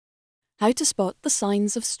How to spot the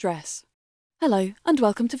signs of stress. Hello and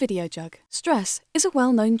welcome to Videojug. Stress is a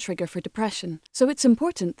well-known trigger for depression, so it's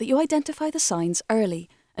important that you identify the signs early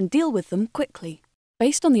and deal with them quickly.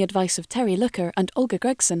 Based on the advice of Terry Looker and Olga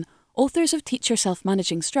Gregson, authors of Teach Yourself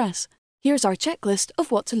Managing Stress, here's our checklist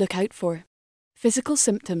of what to look out for. Physical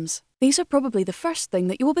symptoms. These are probably the first thing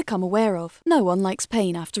that you will become aware of. No one likes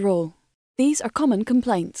pain after all. These are common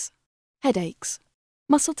complaints. Headaches,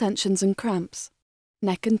 muscle tensions and cramps,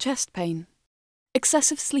 neck and chest pain,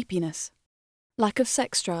 excessive sleepiness, lack of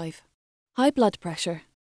sex drive, high blood pressure,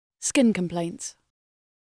 skin complaints.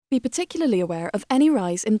 Be particularly aware of any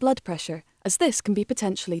rise in blood pressure, as this can be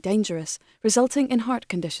potentially dangerous, resulting in heart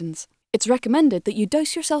conditions. It's recommended that you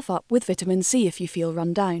dose yourself up with vitamin C if you feel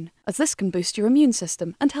run down, as this can boost your immune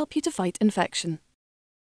system and help you to fight infection.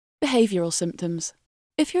 Behavioural symptoms.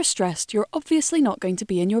 If you're stressed, you're obviously not going to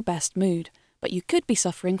be in your best mood, but you could be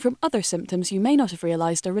suffering from other symptoms you may not have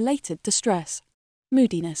realised are related to stress.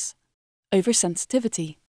 Moodiness,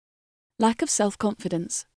 oversensitivity, lack of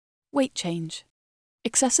self-confidence, weight change,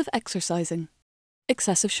 excessive exercising,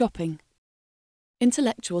 excessive shopping.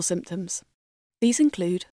 Intellectual symptoms. These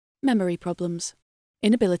include memory problems,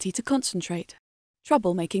 inability to concentrate,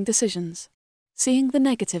 trouble making decisions, seeing the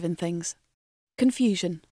negative in things,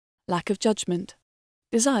 confusion, lack of judgment,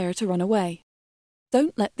 desire to run away.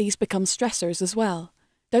 Don't let these become stressors as well.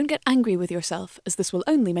 Don't get angry with yourself, as this will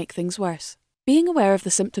only make things worse. Being aware of the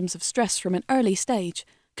symptoms of stress from an early stage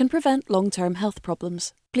can prevent long-term health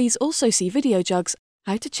problems. Please also see Videojug's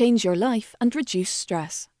How to Change Your Life and Reduce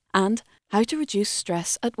Stress and How to Reduce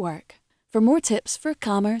Stress at Work for more tips for a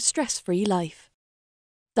calmer, stress-free life.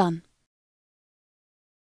 Done.